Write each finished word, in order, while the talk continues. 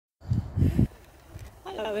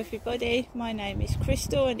Hello everybody, my name is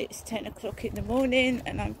Crystal and it's 10 o'clock in the morning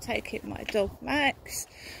and I'm taking my dog Max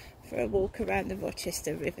for a walk around the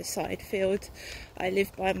Rochester Riverside field. I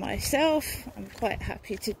live by myself, I'm quite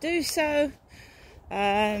happy to do so.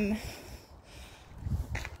 I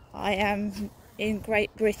am in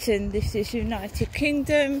Great Britain, this is United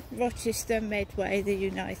Kingdom, Rochester, Medway, the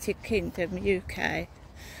United Kingdom, UK.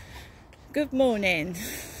 Good morning.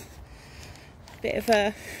 Bit of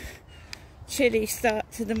a chilly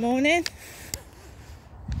start to the morning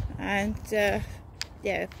and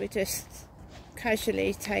yeah, we're just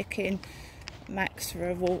casually taking Max for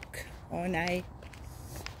a walk on a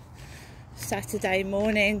Saturday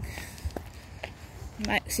morning.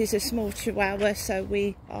 Max is a small Chihuahua, so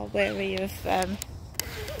we are wary of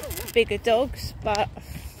bigger dogs, but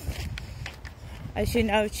as you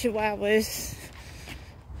know, Chihuahuas,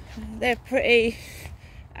 they're pretty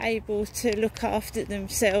able to look after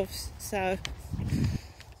themselves, so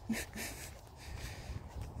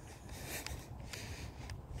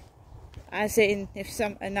as in if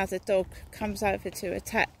another dog comes over to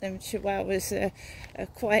attack them, Chihuahuas are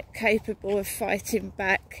quite capable of fighting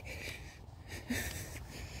back.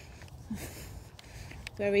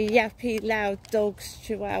 Very yappy, loud dogs,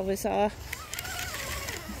 Chihuahuas are.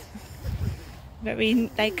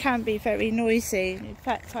 They can be very noisy. In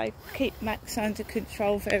fact, I keep Max under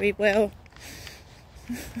control very well.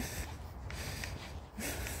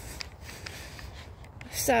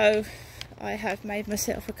 So, I have made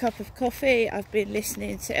myself a cup of coffee. I've been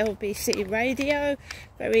listening to LBC radio.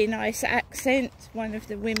 Very nice accent one of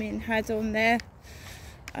the women had on there.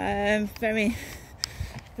 Very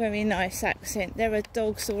nice accent. There are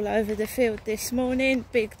dogs all over the field this morning,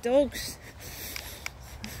 big dogs.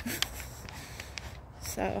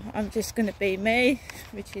 So I'm just going to be me,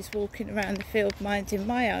 which is walking around the field minding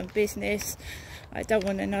my own business. I don't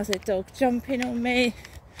want another dog jumping on me.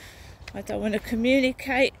 I don't want to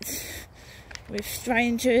communicate with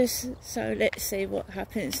strangers. So let's see what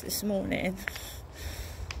happens this morning.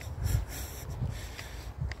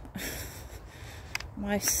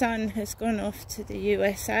 My son has gone off to the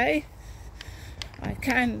USA. I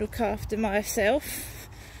can look after myself.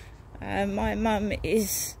 My mum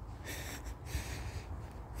is...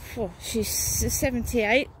 she's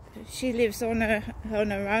 78. She lives on her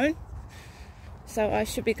own, so I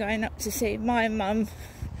should be going up to see my mum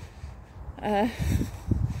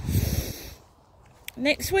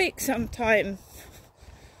next week sometime.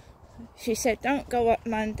 She said don't go up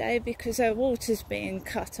Monday because her water's being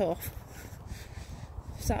cut off.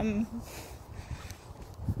 Some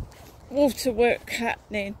water work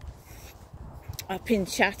happening up in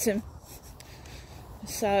Chatham,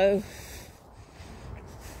 so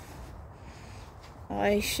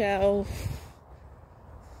I shall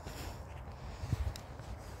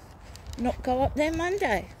not go up there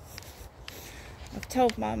Monday. I've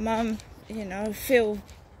told my mum, you know, fill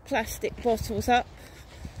plastic bottles up.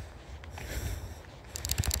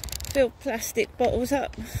 Fill plastic bottles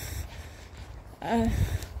up.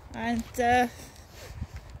 And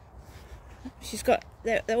she's got,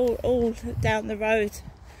 they're all down the road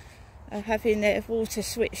having their water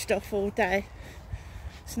switched off all day.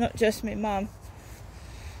 It's not just my mum.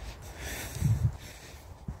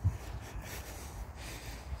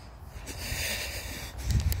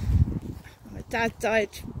 My dad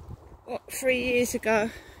died, what, 3 years ago.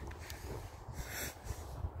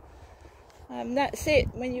 That's it,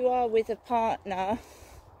 when you are with a partner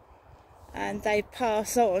and they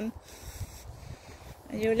pass on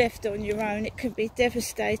and you're left on your own, it can be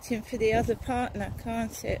devastating for the other partner,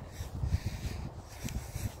 can't it?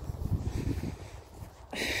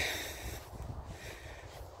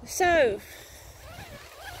 So,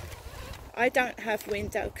 I don't have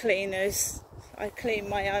window cleaners. I clean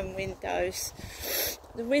my own windows.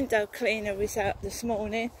 The window cleaner was out this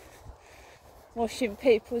morning, washing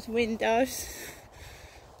people's windows.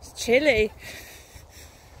 It's chilly.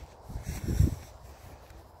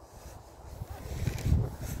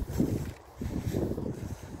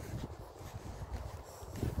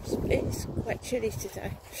 It's quite chilly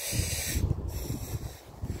today.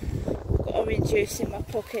 Got orange juice in my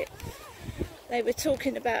pocket. They were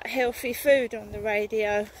talking about healthy food on the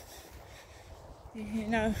radio, you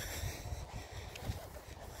know,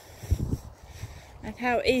 and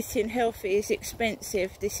how eating healthy is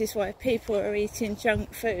expensive. This is why people are eating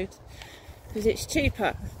junk food, because it's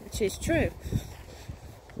cheaper, which is true.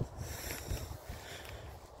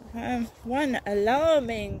 One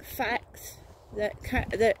alarming fact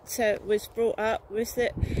that was brought up was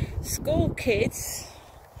that school kids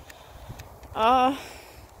are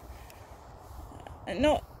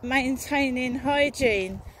not maintaining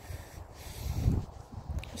hygiene.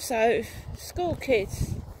 So school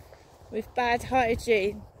kids with bad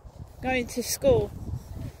hygiene going to school,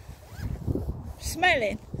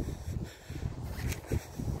 smelling.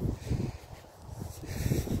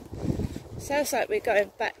 Sounds like we're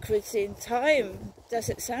going backwards in time.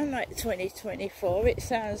 Doesn't sound like 2024. It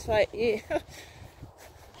sounds like God,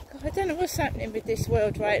 I don't know what's happening with this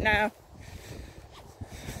world right now.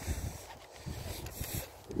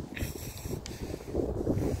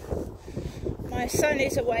 My son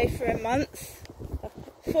is away for a month,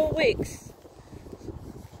 4 weeks.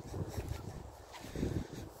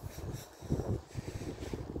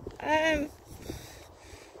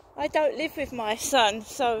 I don't live with my son,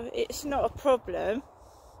 so it's not a problem.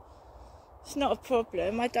 It's not a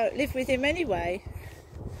problem. I don't live with him anyway.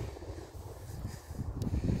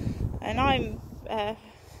 And I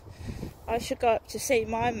should go up to see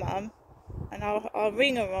my mum, and I'll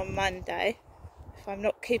ring her on Monday if I'm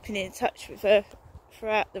not keeping in touch with her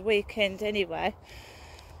throughout the weekend anyway.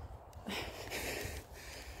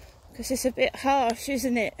 Because it's a bit harsh,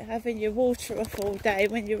 isn't it, having your water off all day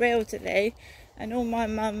when you're elderly, and all my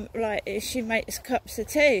mum like is she makes cups of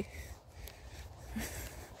tea.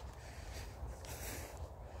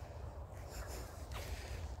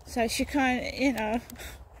 So she kind of, you know.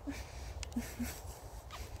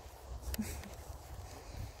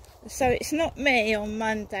 So it's not me on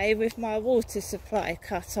Monday with my water supply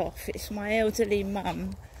cut off, it's my elderly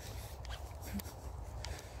mum.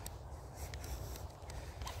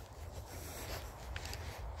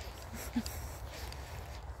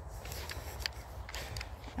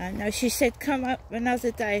 I know, she said come up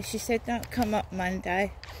another day. She said don't come up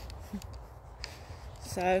Monday.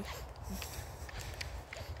 So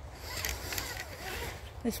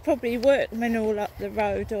there's probably workmen all up the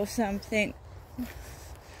road or something.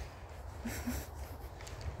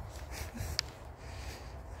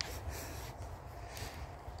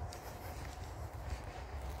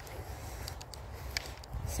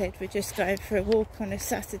 Said we're just going for a walk on a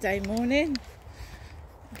Saturday morning.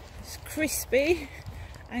 It's crispy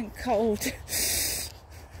and cold,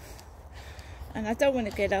 and I don't want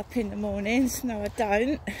to get up in the mornings. No, I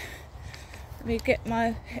don't. Let me get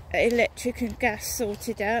my electric and gas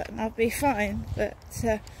sorted out and I'll be fine. But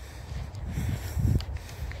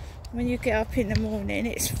when you get up in the morning,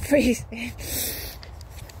 it's freezing.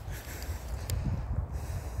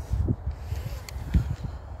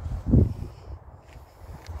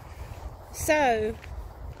 So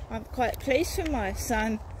I'm quite pleased for my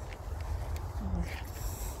son.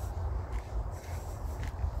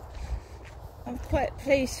 I'm quite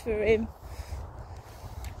pleased for him.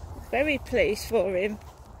 Very pleased for him.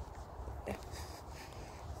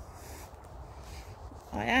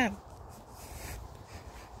 I am.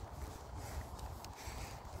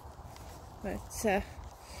 But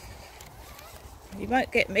you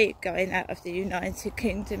won't get me going out of the United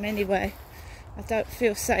Kingdom anyway. I don't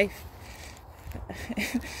feel safe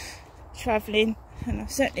travelling, and I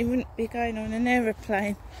certainly wouldn't be going on an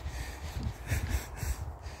aeroplane.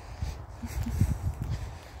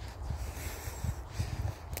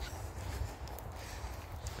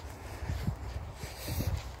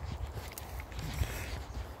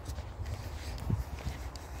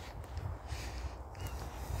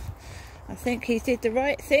 I think he did the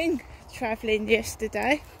right thing travelling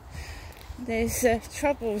yesterday. There's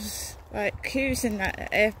troubles like queues in that at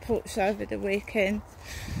airports over the weekend.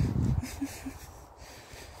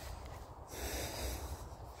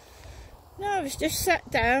 No, I was just sat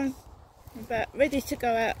down, about ready to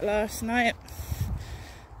go out last night,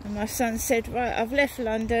 and my son said, right, I've left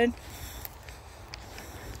London.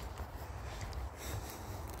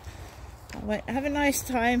 I went, have a nice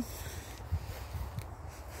time.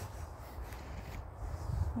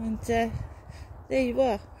 And there you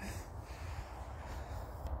are.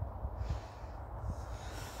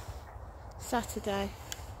 Saturday.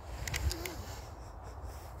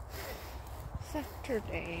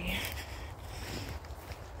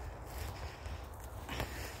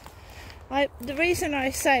 The reason I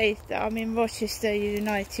say that I'm in Rochester,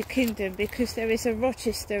 United Kingdom, because there is a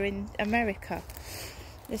Rochester in America.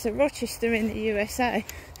 There's a Rochester in the USA.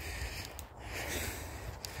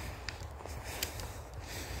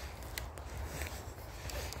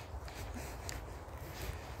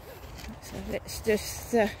 So let's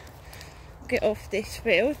just get off this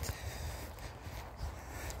field.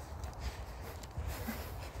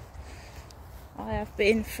 I have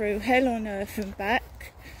been through hell on earth and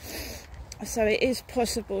back, so it is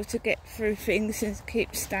possible to get through things and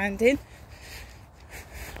keep standing.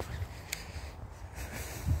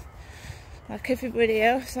 Like everybody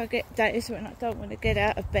else, I get days when I don't want to get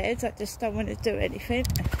out of bed. I just don't want to do anything.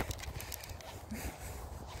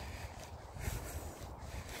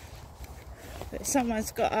 But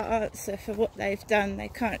someone's got to answer for what they've done. They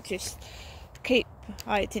can't just keep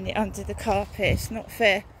hiding it under the carpet. It's not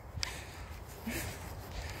fair.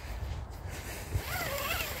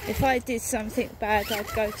 If I did something bad, I'd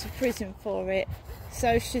go to prison for it.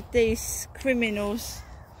 So should these criminals.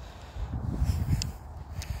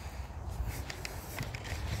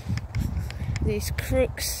 These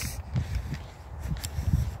crooks.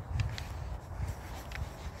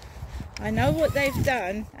 I know what they've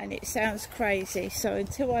done and it sounds crazy, so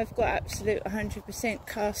until I've got absolute 100%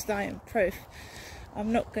 cast iron proof,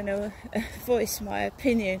 I'm not going to voice my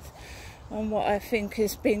opinion on what I think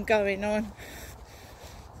has been going on.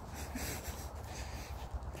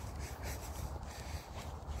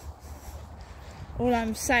 All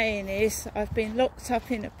I'm saying is I've been locked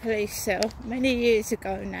up in a police cell many years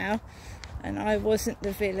ago now, and I wasn't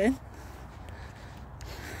the villain.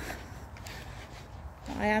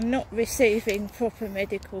 I am not receiving proper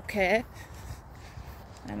medical care,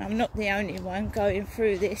 and I'm not the only one going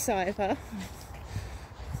through this either.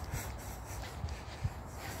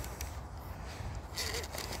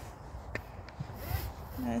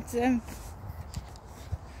 And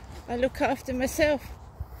I look after myself.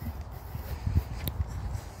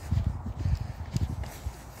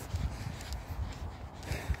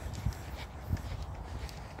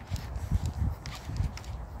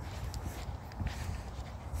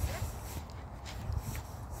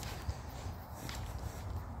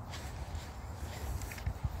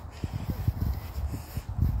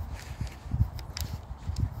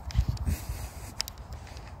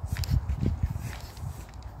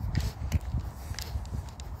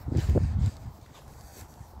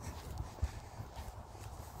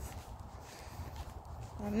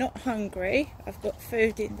 I'm not hungry. I've got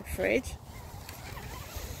food in the fridge.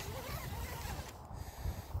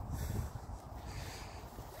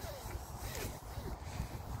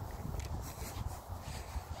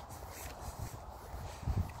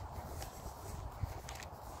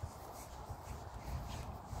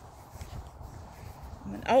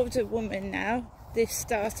 I'm an older woman now. This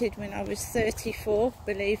started when I was 34,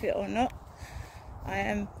 believe it or not.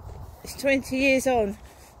 It's 20 years on.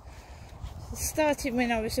 It started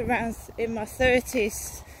when I was around in my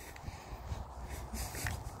 30s.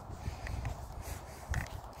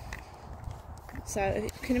 So you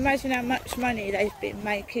can imagine how much money they've been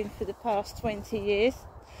making for the past 20 years.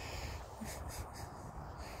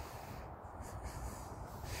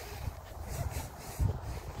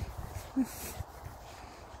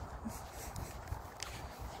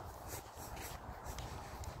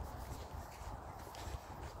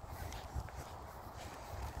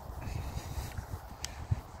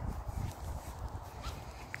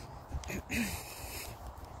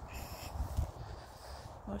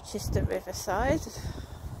 Rochester Riverside.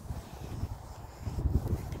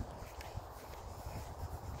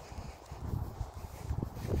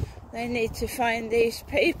 They need to find these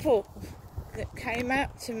people that came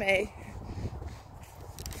out to me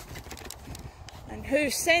and who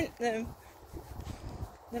sent them.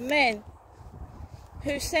 The men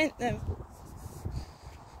who sent them.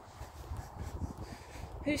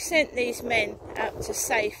 Who sent these men out to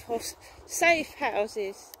safe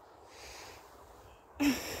houses?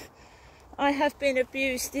 I have been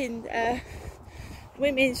abused in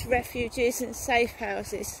women's refuges and safe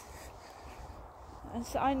houses, and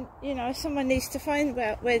so someone needs to find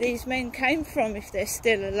out where these men came from if they're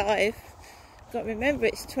still alive. Got to remember,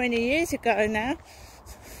 it's 20 years ago now,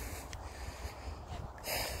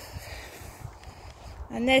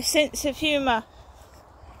 and their sense of humour.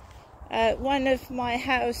 One of my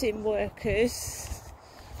housing workers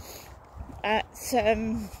at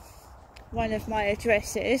one of my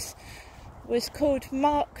addresses was called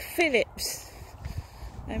Mark Phillips,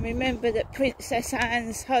 and remember that Princess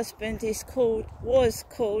Anne's husband was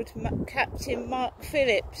called Captain Mark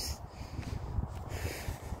Phillips,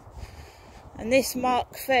 and this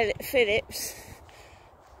Mark Phillips,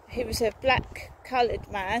 he was a black coloured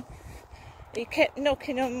man. He kept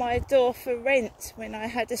knocking on my door for rent when I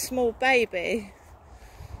had a small baby,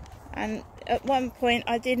 and at one point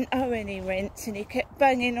I didn't owe any rent and he kept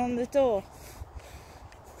banging on the door.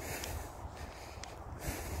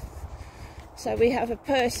 So we have a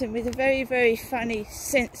person with a very, very funny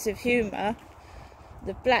sense of humour,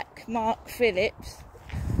 the black Mark Phillips.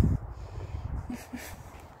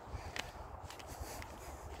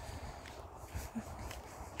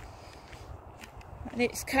 And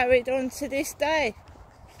it's carried on to this day.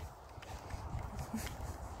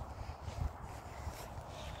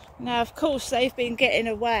 Now, of course, they've been getting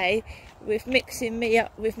away with mixing me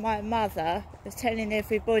up with my mother, telling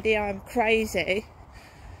everybody I'm crazy.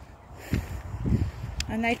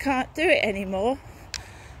 and they can't do it anymore.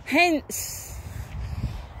 Hence,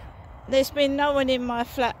 there's been no one in my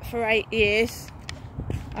flat for 8 years.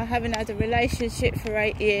 I haven't had a relationship for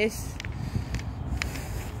 8 years.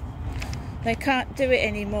 They can't do it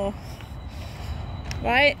anymore,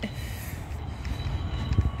 right?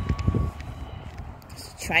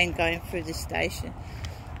 There's a train going through the station.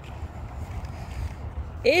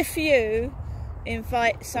 If you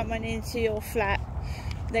invite someone into your flat,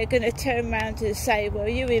 they're going to turn around and say, well,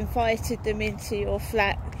 you invited them into your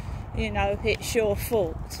flat, you know, it's your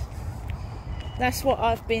fault. That's what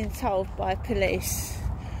I've been told by police.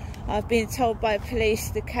 I've been told by police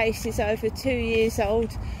the case is over 2 years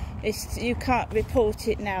old. You can't report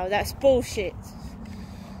it now. That's bullshit.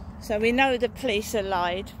 So we know the police are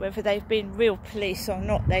lied, whether they've been real police or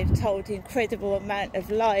not. They've told an incredible amount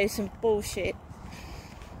of lies and bullshit.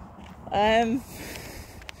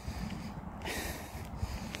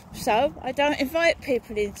 So I don't invite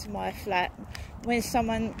people into my flat. When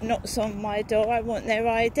someone knocks on my door, I want their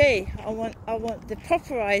ID. I want the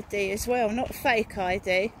proper ID as well, not fake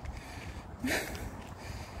ID.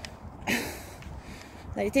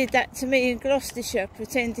 They did that to me in Gloucestershire,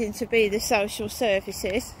 pretending to be the social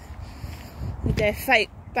services with their fake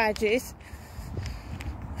badges,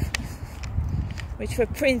 which were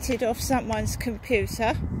printed off someone's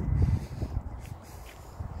computer.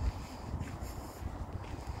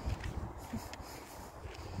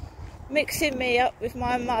 Mixing me up with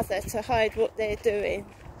my mother to hide what they're doing.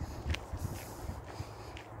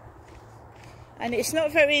 And it's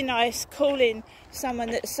not very nice calling someone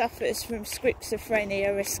that suffers from schizophrenia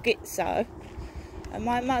a schizo. And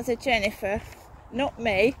my mother, Jennifer, not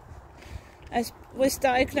me, was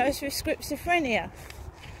diagnosed with schizophrenia.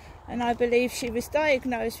 And I believe she was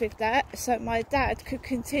diagnosed with that so my dad could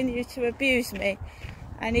continue to abuse me.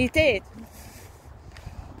 And he did.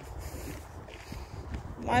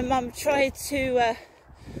 My mum tried to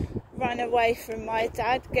run away from my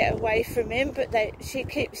dad, get away from him, but she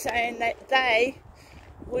keeps saying that they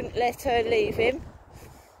wouldn't let her leave him,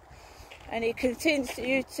 and he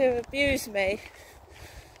continued to abuse me.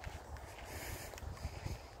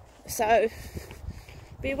 So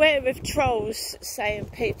beware of trolls saying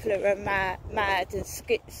people are mad and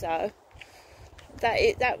schizo.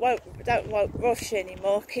 That won't rush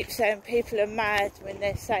anymore. Keep saying people are mad when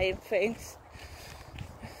they're saying things.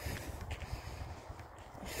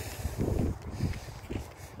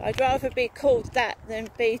 I'd rather be called that than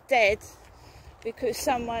be dead because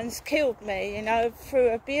someone's killed me, you know, through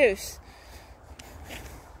abuse.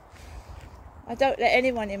 I don't let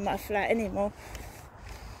anyone in my flat anymore.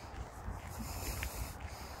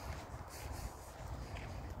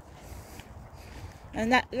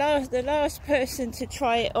 And the last person to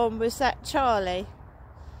try it on was that Charlie.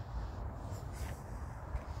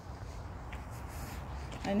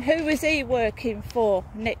 And who was he working for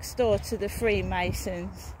next door to the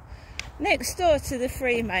Freemasons? Next door to the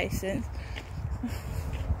Freemasons.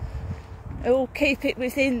 They all keep it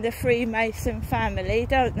within the Freemason family,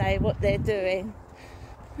 don't they, what they're doing?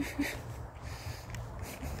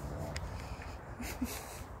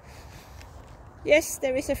 Yes,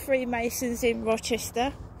 there is a Freemasons in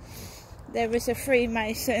Rochester. There is a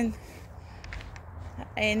Freemason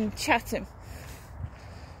in Chatham.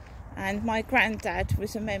 And my granddad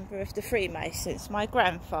was a member of the Freemasons, my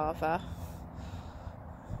grandfather.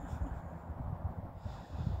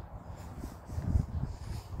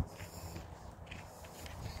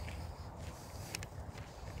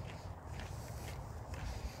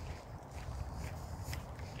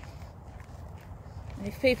 And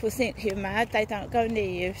if people think you're mad, they don't go near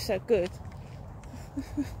you, so good.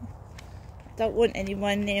 I don't want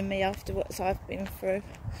anyone near me after what I've been through.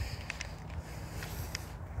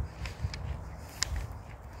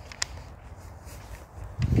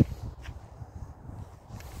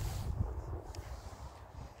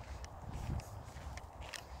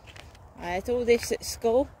 I had all this at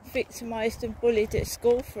school, victimised and bullied at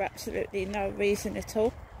school for absolutely no reason at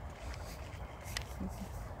all.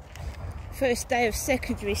 First day of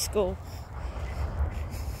secondary school.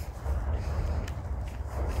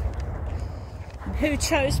 And who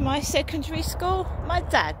chose my secondary school? My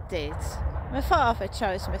dad did. My father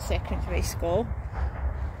chose my secondary school.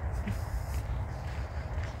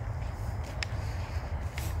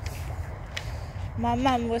 My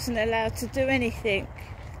mum wasn't allowed to do anything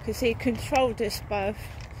because he controlled us both.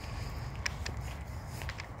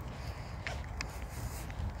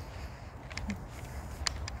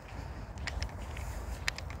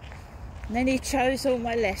 And then he chose all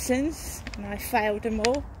my lessons and I failed them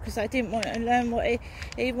all because I didn't want to learn what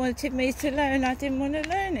he wanted me to learn. I didn't want to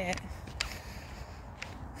learn it.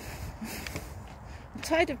 I'm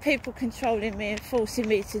tired of people controlling me and forcing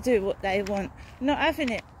me to do what they want. I'm not having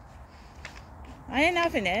it. I ain't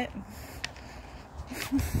having it.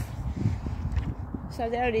 So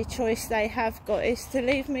the only choice they have got is to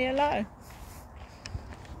leave me alone.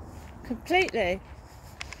 Completely.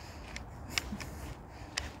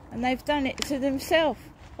 And they've done it to themselves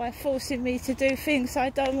by forcing me to do things I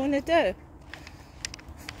don't want to do.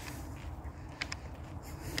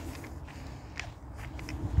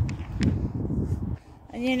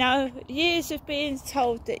 And you know, years of being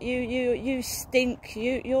told that you stink,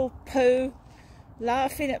 you're poo,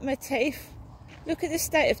 laughing at my teeth. Look at the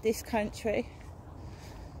state of this country.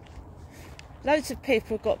 Loads of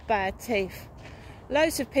people have got bad teeth.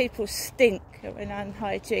 Loads of people stink and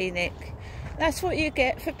unhygienic. That's what you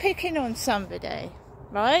get for picking on somebody,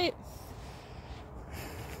 right?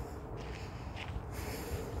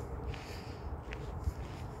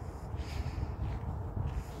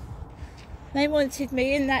 They wanted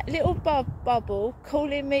me in that little bubble,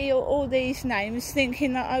 calling me all these names,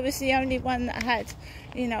 thinking that I was the only one that had,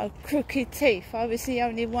 you know, crooked teeth. I was the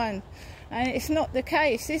only one. And it's not the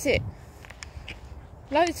case, is it?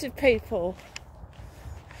 Loads of people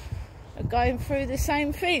are going through the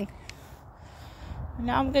same thing.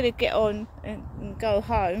 Now I'm going to get on and go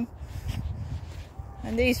home.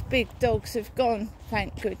 And these big dogs have gone,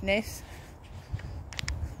 thank goodness.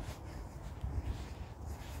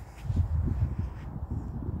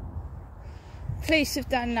 Police have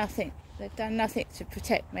done nothing. They've done nothing to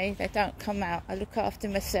protect me. They don't come out. I look after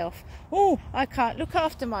myself. Oh, I can't look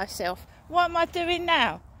after myself. What am I doing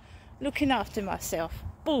now? Looking after myself.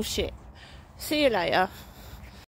 Bullshit. See you later.